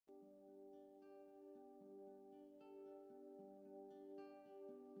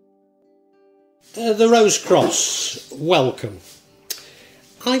The Rosicross, welcome.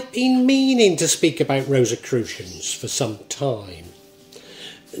 I've been meaning to speak about Rosicrucians for some time.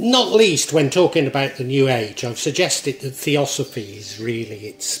 Not least when talking about the New Age, I've suggested that theosophy is really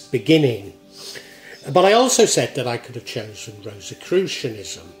its beginning. But I also said that I could have chosen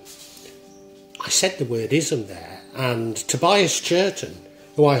Rosicrucianism. I said the word ism there, and Tobias Churton,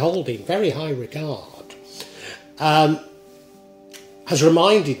 who I hold in very high regard, has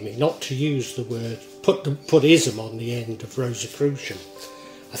reminded me not to use the word, put ism on the end of Rosicrucian.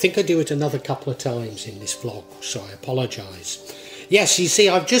 I think I do it another couple of times in this vlog, so I apologise. Yes, you see,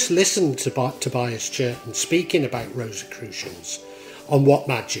 I've just listened to Tobias Churton speaking about Rosicrucians on What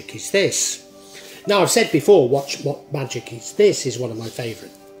Magic Is This? Now, I've said before, What Magic Is This is one of my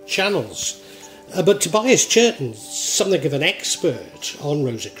favourite channels. But Tobias Churton's something of an expert on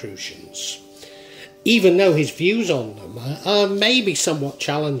Rosicrucians, even though his views on them are maybe somewhat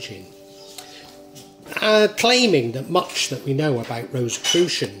challenging, claiming that much that we know about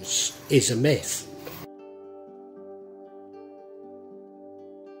Rosicrucians is a myth.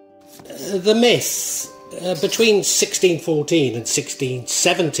 The myth, between 1614 and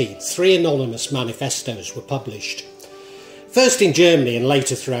 1617, 3 anonymous manifestos were published, first in Germany and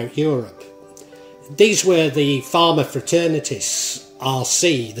later throughout Europe. These were the Fama Fraternitatis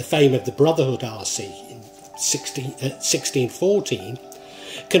RC, the fame of the Brotherhood RC in 1614,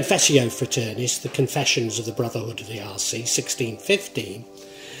 Confessio Fraternitatis, the Confessions of the Brotherhood of the RC, 1615,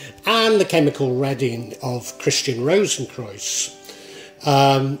 and the Chymical reading of Christian Rosenkreuz,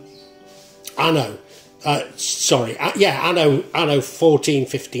 anno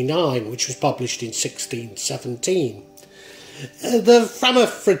 1459, which was published in 1617. The Fama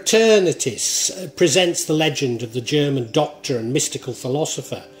Fraternitatis presents the legend of the German doctor and mystical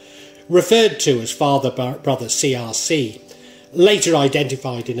philosopher, referred to as Father Brother C.R.C, later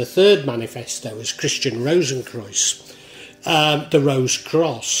identified in a third manifesto as Christian Rosenkreuz, the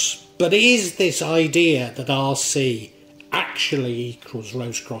Rosicross. But is this idea that RC actually equals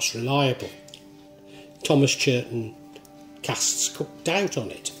Rosicross reliable? Thomas Churton casts doubt on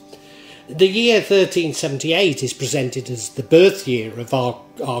it. The year 1378 is presented as the birth year of our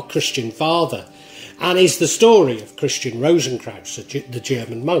Christian father, and is the story of Christian Rosenkreuz, the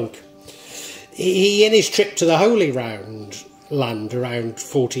German monk. He, in his trip to the Holy Land around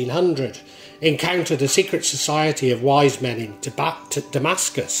 1400, encountered a secret society of wise men in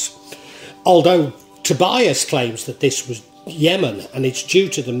Damascus, although Tobias claims that this was Yemen, and it's due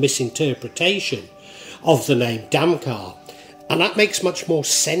to the misinterpretation of the name Damkar. And that makes much more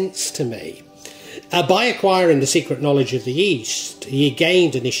sense to me. By acquiring the secret knowledge of the East, he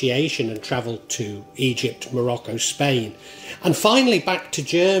gained initiation and travelled to Egypt, Morocco, Spain, and finally back to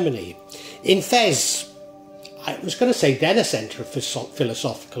Germany. In Fez, I was going to say then a centre of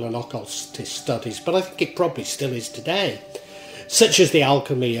philosophical and occultist studies, but I think it probably still is today, such as the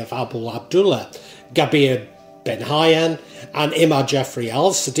Alchemy of Abu Abdullah, Gabir Ben Hayyan, and Imam Jafri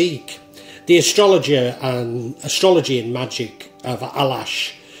al-Sadiq, the astrology and magic of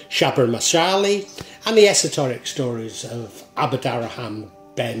Alash Shabr Masali, and the esoteric stories of Abdarrahman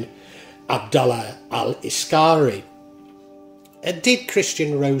ben Abdullah al-Iskari. Did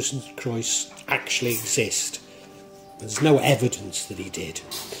Christian Rosenkreuz actually exist? There's no evidence that he did.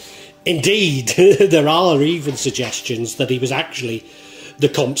 Indeed, there are even suggestions that he was actually the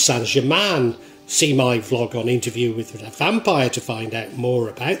Comte Saint-Germain. See my vlog on Interview with a Vampire to find out more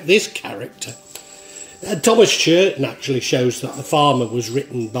about this character. Thomas Churton actually shows that the Fama was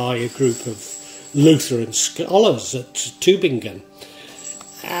written by a group of Lutheran scholars at Tübingen.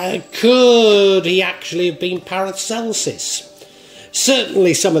 Could he actually have been Paracelsus?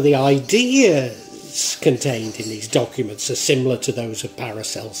 Certainly some of the ideas contained in these documents are similar to those of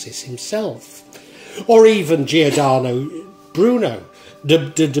Paracelsus himself, or even Giordano Bruno,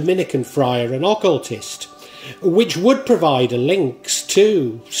 the Dominican friar and occultist, which would provide links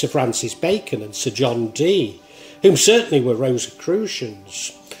to Sir Francis Bacon and Sir John Dee, whom certainly were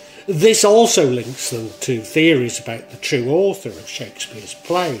Rosicrucians. This also links them to theories about the true author of Shakespeare's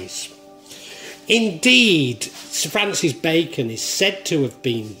plays. Indeed, Sir Francis Bacon is said to have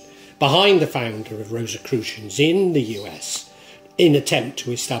been behind the founder of Rosicrucians in the US in an attempt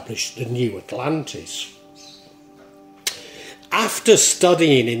to establish the new Atlantis. After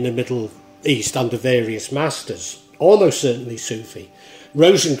studying in the Middle East under various masters, almost certainly Sufi,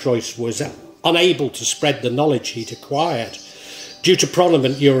 Rosenkreuz was unable to spread the knowledge he'd acquired due to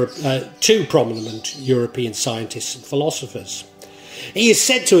two prominent European scientists and philosophers. He is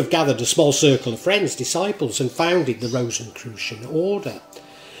said to have gathered a small circle of friends, disciples, and founded the Rosicrucian order.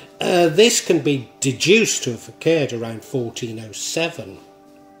 This can be deduced to have occurred around 1407.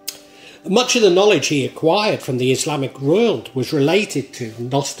 Much of the knowledge he acquired from the Islamic world was related to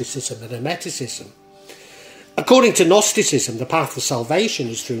Gnosticism and Hermeticism. According to Gnosticism, the path of salvation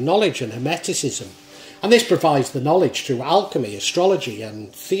is through knowledge and Hermeticism, and this provides the knowledge through alchemy, astrology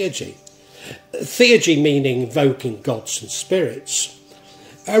and theurgy. Theurgy meaning invoking gods and spirits.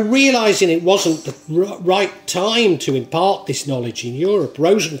 Realising it wasn't the right time to impart this knowledge in Europe,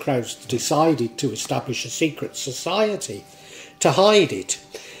 Rosencreuz decided to establish a secret society to hide it.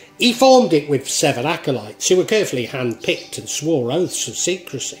 He formed it with 7 acolytes who were carefully hand-picked and swore oaths of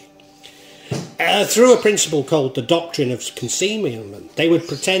secrecy. Through a principle called the doctrine of concealment, they would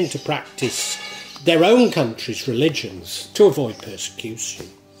pretend to practice their own country's religions to avoid persecution.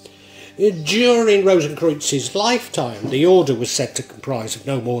 During Rosicrucians' lifetime, the order was said to comprise of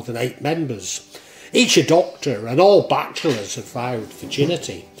no more than 8 members, each a doctor, and all bachelors of vowed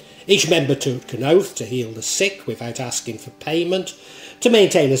virginity. Each member took an oath to heal the sick without asking for payment, to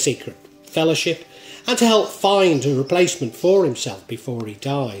maintain a secret fellowship, and to help find a replacement for himself before he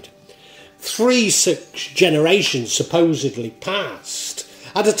died. 3 such generations supposedly passed,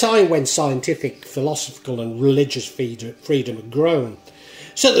 at a time when scientific, philosophical and religious freedom had grown,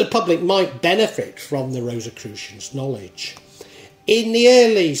 so that the public might benefit from the Rosicrucians' knowledge. In the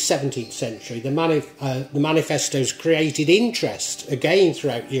early 17th century, the manifestos created interest again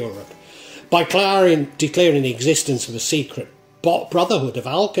throughout Europe by declaring the existence of a secret brotherhood of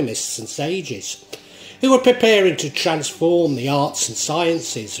alchemists and sages who were preparing to transform the arts and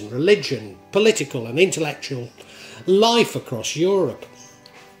sciences and religion, political and intellectual life across Europe.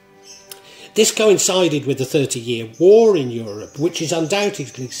 This coincided with the 30-year War in Europe, which is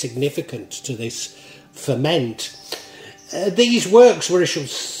undoubtedly significant to this ferment. These works were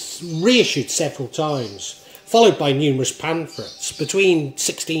reissued several times, followed by numerous pamphlets. Between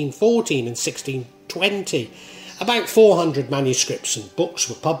 1614 and 1620, about 400 manuscripts and books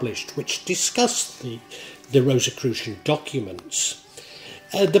were published which discussed the Rosicrucian documents.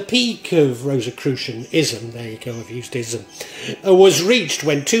 The peak of Rosicrucianism, there you go, I've used ism, was reached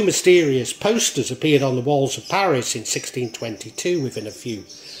when 2 mysterious posters appeared on the walls of Paris in 1622 within a few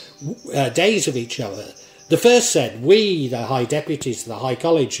days of each other. The first said, "We, the High Deputies of the High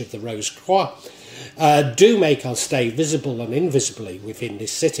College of the Rosicross, do make our stay visible and invisibly within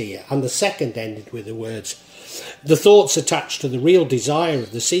this city," and the second ended with the words, "The thoughts attached to the real desire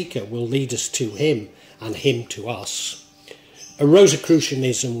of the seeker will lead us to him and him to us."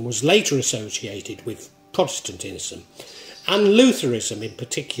 Rosicrucianism was later associated with Protestantism, and Lutheranism in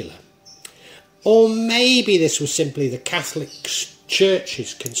particular. Or maybe this was simply the Catholic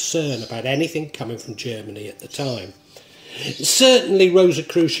Church's concern about anything coming from Germany at the time. Certainly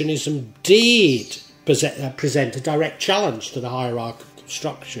Rosicrucianism did present a direct challenge to the hierarchical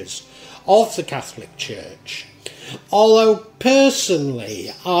structures of the Catholic Church, although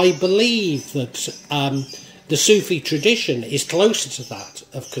personally I believe that the Sufi tradition is closer to that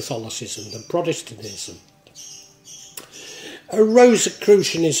of Catholicism than Protestantism.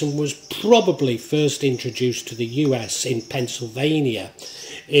 Rosicrucianism was probably first introduced to the US in Pennsylvania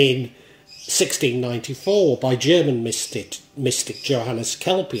in 1694 by German mystic Johannes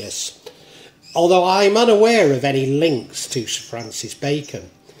Kelpius, although I'm unaware of any links to Sir Francis Bacon.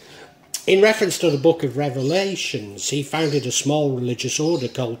 In reference to the Book of Revelations, he founded a small religious order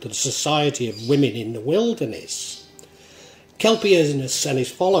called the Society of Women in the Wilderness. Kelpius and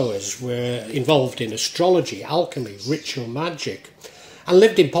his followers were involved in astrology, alchemy, ritual magic, and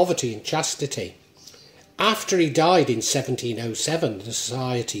lived in poverty and chastity. After he died in 1707, the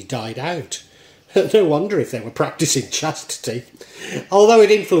society died out. No wonder if they were practising chastity, although it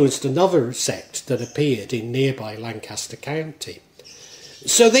influenced another sect that appeared in nearby Lancaster County.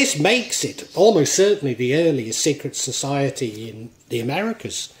 So this makes it almost certainly the earliest secret society in the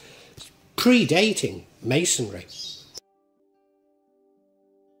Americas, predating Masonry.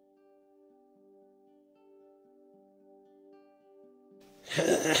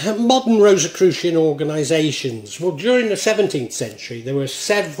 Modern Rosicrucian organisations. Well, during the 17th century there were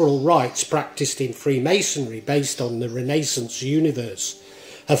several rites practised in Freemasonry based on the Renaissance universe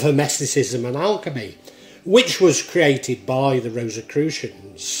of hermeticism and alchemy, which was created by the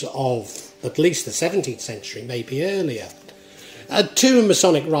Rosicrucians of at least the 17th century, maybe earlier. 2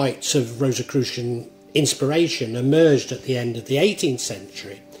 Masonic rites of Rosicrucian inspiration emerged at the end of the 18th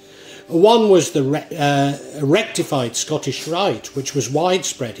century. One was the rectified Scottish rite, which was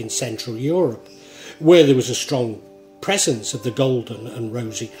widespread in Central Europe, where there was a strong presence of the Golden and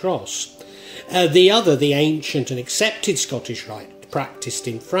Rosy Cross. The other, the ancient and accepted Scottish rite, practised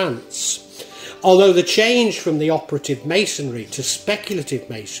in France. although the change from the operative masonry to speculative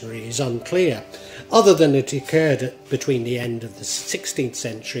masonry is unclear, other than it occurred between the end of the 16th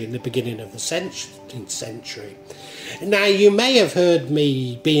century and the beginning of the 17th century. Now, you may have heard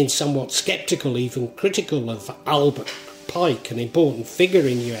me being somewhat sceptical, even critical, of Albert Pike, an important figure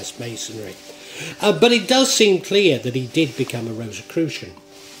in US Masonry, but it does seem clear that he did become a Rosicrucian.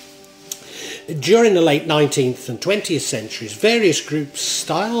 During the late 19th and 20th centuries, various groups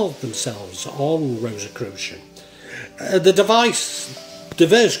styled themselves on Rosicrucian. The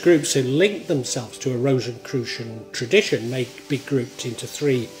diverse groups who linked themselves to a Rosicrucian tradition may be grouped into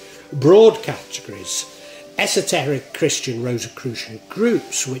three broad categories: esoteric Christian Rosicrucian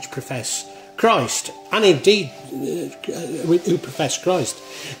groups which profess Christ, and indeed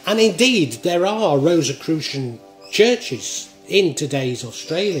there are Rosicrucian churches in today's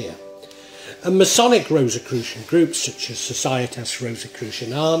Australia. And Masonic Rosicrucian groups such as Societas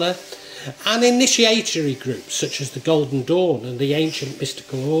Rosicruciana, and initiatory groups such as the Golden Dawn and the ancient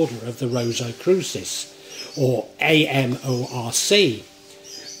mystical order of the Rosicrucis, or AMORC.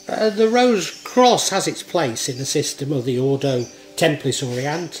 The Rosicross has its place in the system of the Ordo Templis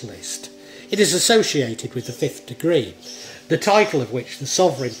Orientalis. It is associated with the fifth degree, the title of which the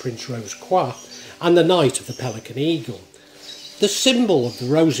sovereign Prince Rosicroix and the Knight of the Pelican Eagle. The symbol of the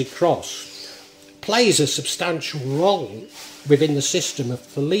Rosicross plays a substantial role within the system of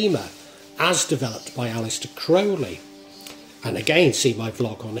Thelema, as developed by Aleister Crowley, and again see my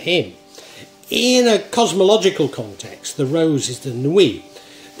vlog on him. In a cosmological context, the rose is the nuit,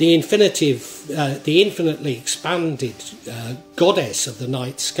 the infinitely expanded goddess of the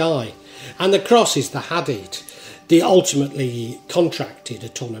night sky, and the cross is the hadid, the ultimately contracted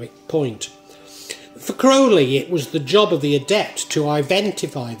atomic point. For Crowley, it was the job of the adept to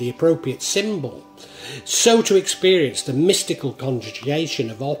identify the appropriate symbol, so to experience the mystical conjugation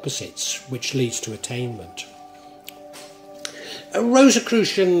of opposites which leads to attainment.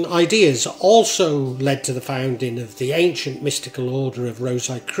 Rosicrucian ideas also led to the founding of the ancient mystical order of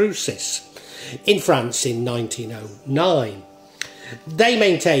Rosicrucis in France in 1909. They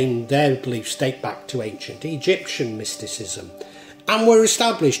maintained their beliefs date back to ancient Egyptian mysticism and were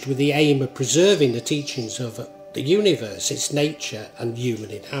established with the aim of preserving the teachings of the universe, its nature and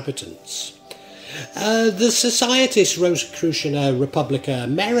human inhabitants. The Societas Rosicruciana Republica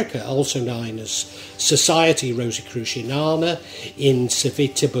America, also known as Society Rosicruciana in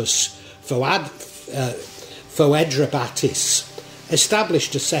Civitibus Foedrabatis,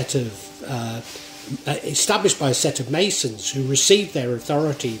 established by a set of Masons who received their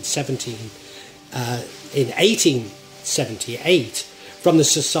authority in 1878 from the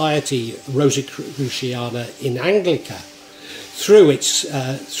Society Rosicruciana in Anglica through its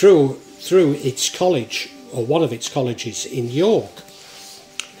college, or one of its colleges in York.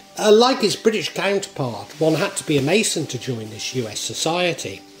 Like its British counterpart, one had to be a Mason to join this US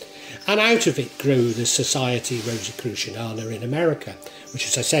society, and out of it grew the Society Rosicruciana in America, which,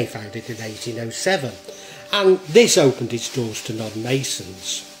 as I say, founded in 1807, and this opened its doors to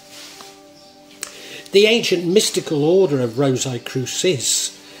non-Masons. The ancient mystical order of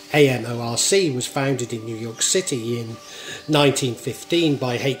Rosicrucis, AMORC, was founded in New York City in 1915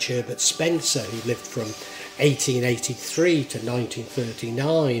 by H. Herbert Spencer, who lived from 1883 to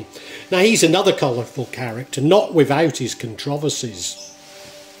 1939. Now, he's another colourful character, not without his controversies,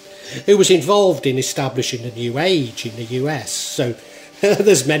 who was involved in establishing a new age in the US. So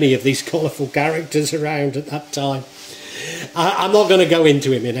there's many of these colourful characters around at that time. I'm not going to go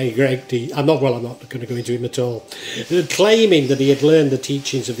into him in any great detail. I'm not going to go into him at all. Claiming that he had learned the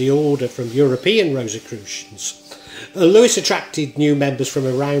teachings of the order from European Rosicrucians, Lewis attracted new members from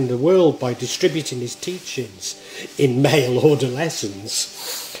around the world by distributing his teachings in male order lessons.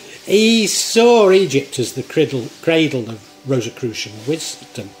 He saw Egypt as the cradle of Rosicrucian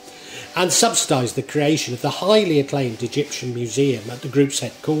wisdom, and subsidised the creation of the highly acclaimed Egyptian Museum at the group's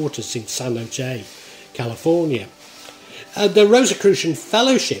headquarters in San Jose, California. The Rosicrucian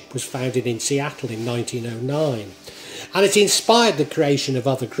Fellowship was founded in Seattle in 1909, and it inspired the creation of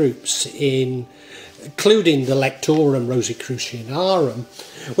other groups, including the Lectorum Rosicrucianarum,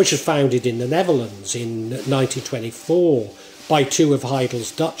 which was founded in the Netherlands in 1924 by two of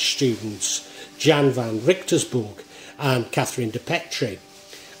Heidel's Dutch students, Jan van Richtersburg and Catherine de Petrie.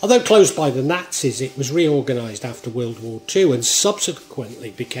 Although closed by the Nazis, it was reorganised after World War II and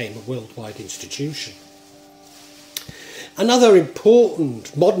subsequently became a worldwide institution. Another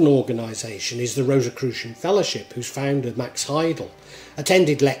important modern organisation is the Rosicrucian Fellowship, whose founder, Max Heidel,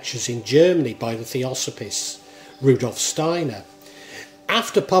 attended lectures in Germany by the Theosophist Rudolf Steiner.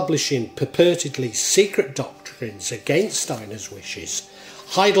 After publishing purportedly secret doctrines against Steiner's wishes,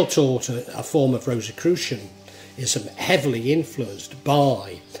 Heidel taught a form of Rosicrucianism heavily influenced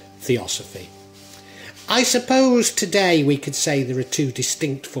by Theosophy. I suppose today we could say there are two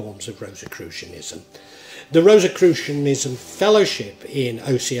distinct forms of Rosicrucianism. The Rosicrucianism Fellowship in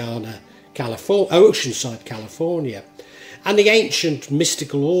Oceanside, California, and the ancient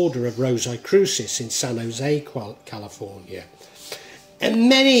mystical order of Rosicrucis in San Jose, California. And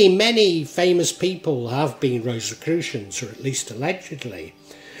many famous people have been Rosicrucians, or at least allegedly.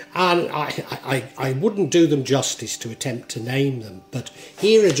 And I wouldn't do them justice to attempt to name them, but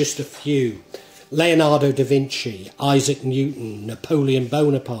here are just a few. Leonardo da Vinci, Isaac Newton, Napoleon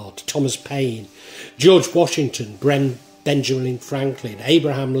Bonaparte, Thomas Paine, George Washington, Benjamin Franklin,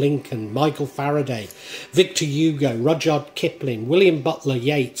 Abraham Lincoln, Michael Faraday, Victor Hugo, Rudyard Kipling, William Butler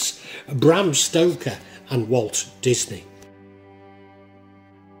Yeats, Bram Stoker and Walt Disney.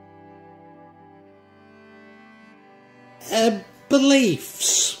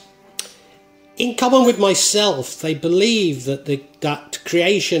 Beliefs. In common with myself, they believe that that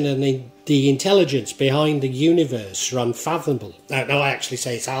creation and the intelligence behind the universe are unfathomable. Now I actually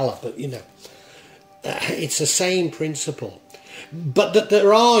say it's Allah, but you know, it's the same principle. But that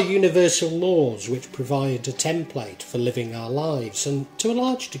there are universal laws which provide a template for living our lives, and to a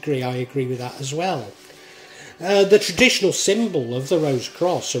large degree I agree with that as well. The traditional symbol of the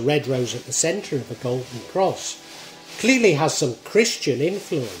Rosicross, a red rose at the centre of a golden cross, clearly has some Christian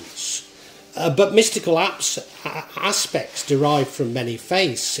influence. But mystical aspects derived from many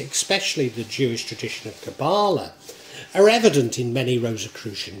faiths, especially the Jewish tradition of Kabbalah, are evident in many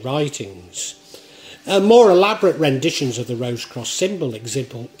Rosicrucian writings. More elaborate renditions of the Rosicross symbol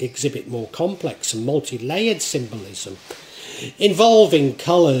exhibit more complex and multi-layered symbolism, involving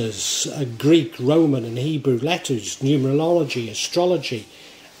colours, Greek, Roman and Hebrew letters, numerology, astrology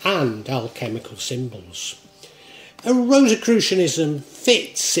and alchemical symbols. Rosicrucianism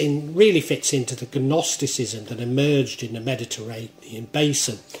really fits into the Gnosticism that emerged in the Mediterranean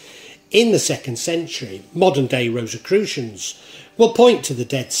basin in the 2nd century. Modern-day Rosicrucians will point to the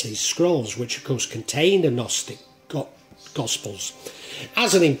Dead Sea Scrolls, which of course contain the Gnostic Gospels,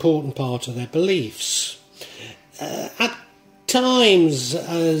 as an important part of their beliefs. At times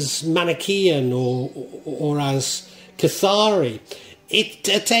as Manichaean or as Cathari, it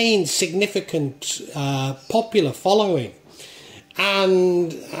attained significant popular following,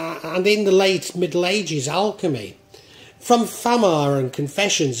 and in the late Middle Ages, alchemy. From Fama and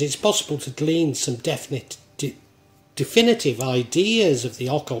Confessions, it's possible to glean some definitive ideas of the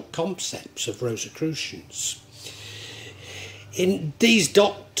occult concepts of Rosicrucians. In these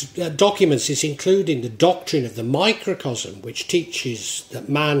documents is including the doctrine of the microcosm, which teaches that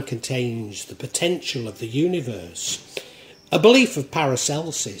man contains the potential of the universe, a belief of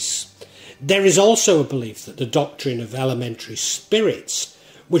Paracelsus. There is also a belief that the doctrine of elementary spirits,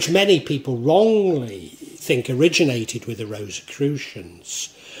 which many people wrongly think originated with the Rosicrucians,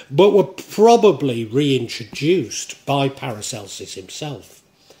 but were probably reintroduced by Paracelsus himself.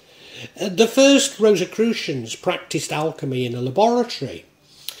 The first Rosicrucians practiced alchemy in a laboratory.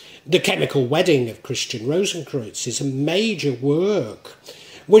 The Chemical Wedding of Christian Rosenkreuz is a major work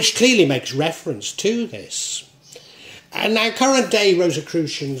which clearly makes reference to this. And now current-day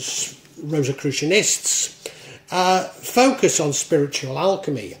Rosicrucianists focus on spiritual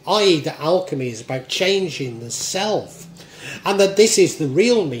alchemy, i.e. that alchemy is about changing the self, and that this is the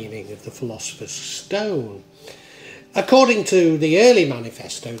real meaning of the Philosopher's Stone. According to the early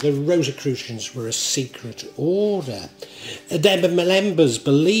manifesto, the Rosicrucians were a secret order. Their members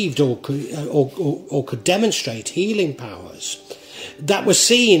believed or could demonstrate healing powers that were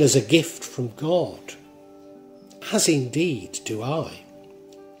seen as a gift from God, as indeed do I.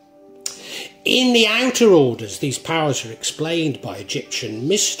 In the outer orders, these powers are explained by Egyptian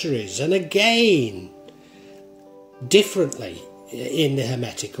mysteries, and again, differently in the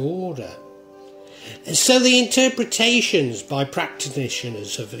Hermetic order. So the interpretations by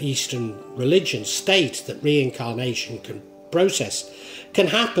practitioners of Eastern religion state that reincarnation can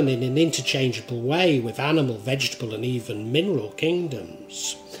happen in an interchangeable way with animal, vegetable and even mineral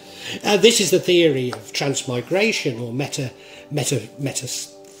kingdoms. This is the theory of transmigration or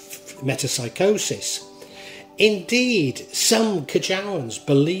metapsychosis. Indeed, some Kajawans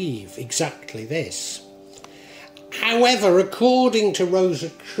believe exactly this. However, according to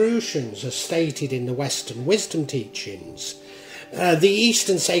Rosicrucians, as stated in the Western wisdom teachings, the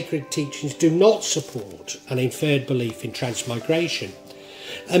Eastern sacred teachings do not support an inferred belief in transmigration,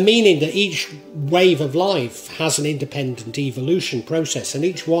 meaning that each wave of life has an independent evolution process, and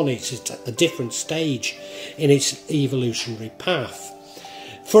each one is at a different stage in its evolutionary path.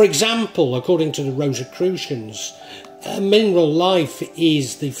 For example, according to the Rosicrucians, Mineral life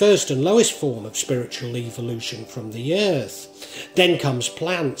is the first and lowest form of spiritual evolution from the earth. Then comes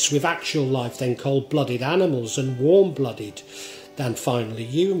plants with actual life, then cold-blooded animals, and warm-blooded, than finally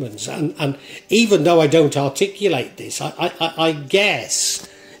humans. And even though I don't articulate this, I guess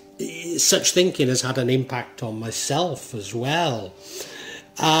such thinking has had an impact on myself as well.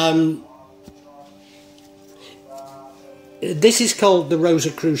 This is called the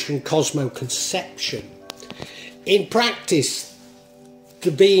Rosicrucian cosmoconception. In practice,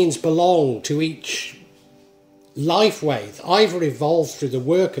 the beings belong to each life wave, either evolved through the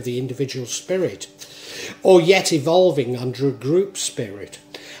work of the individual spirit, or yet evolving under a group spirit,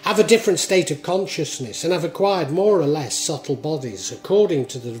 have a different state of consciousness, and have acquired more or less subtle bodies according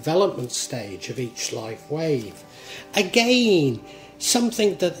to the development stage of each life wave. Again,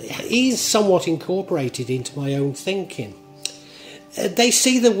 something that is somewhat incorporated into my own thinking. They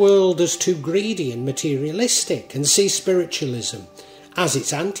see the world as too greedy and materialistic, and see spiritualism as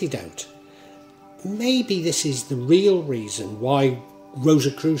its antidote. Maybe this is the real reason why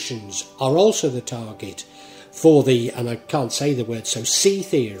Rosicrucians are also the target for the, and I can't say the word so, sea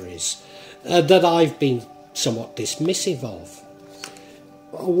theories that I've been somewhat dismissive of.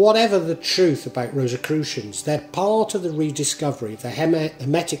 Whatever the truth about Rosicrucians, they're part of the rediscovery of the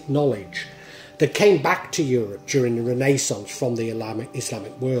hermetic knowledge that came back to Europe during the Renaissance from the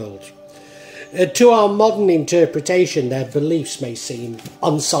Islamic world. To our modern interpretation, their beliefs may seem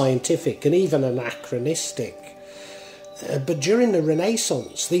unscientific and even anachronistic. But during the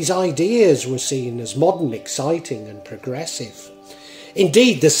Renaissance, these ideas were seen as modern, exciting and progressive.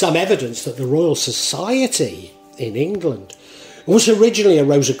 Indeed, there's some evidence that the Royal Society in England was originally a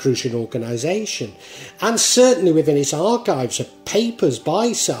Rosicrucian organisation, and certainly within its archives are papers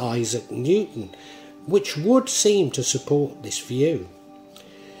by Sir Isaac Newton which would seem to support this view.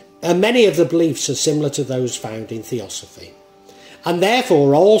 And many of the beliefs are similar to those found in Theosophy, and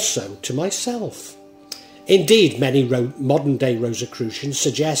therefore also to myself. Indeed, many modern-day Rosicrucians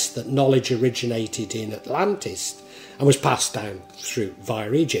suggest that knowledge originated in Atlantis and was passed down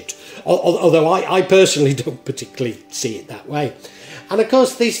via Egypt, although I personally don't particularly see it that way. And of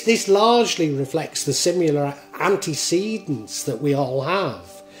course this largely reflects the similar antecedents that we all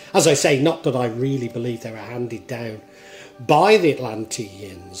have. As I say, not that I really believe they were handed down by the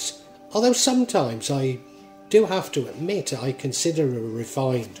Atlanteans, although sometimes I do have to admit I consider a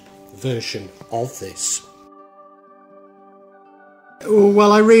refined version of this.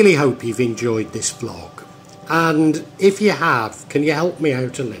 Well, I really hope you've enjoyed this vlog. And if you have, can you help me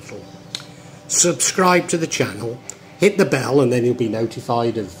out a little? Subscribe to the channel, hit the bell, and then you'll be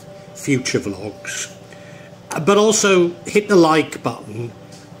notified of future vlogs. But also hit the like button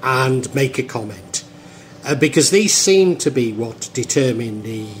and make a comment, because these seem to be what determine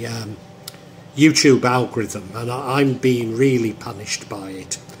the YouTube algorithm, and I'm being really punished by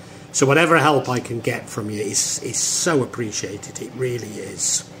it. So whatever help I can get from you is so appreciated. It really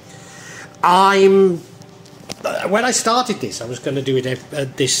is. When I started this, I was going to do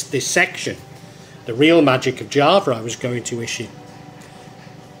it this section, the real magic of Java. I was going to issue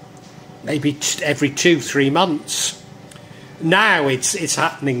maybe every 2-3 months. Now it's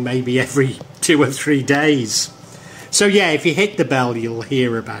happening maybe every 2 or 3 days. So yeah, if you hit the bell, you'll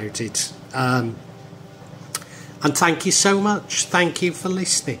hear about it. And thank you so much. Thank you for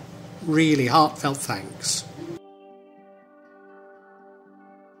listening. Really heartfelt thanks.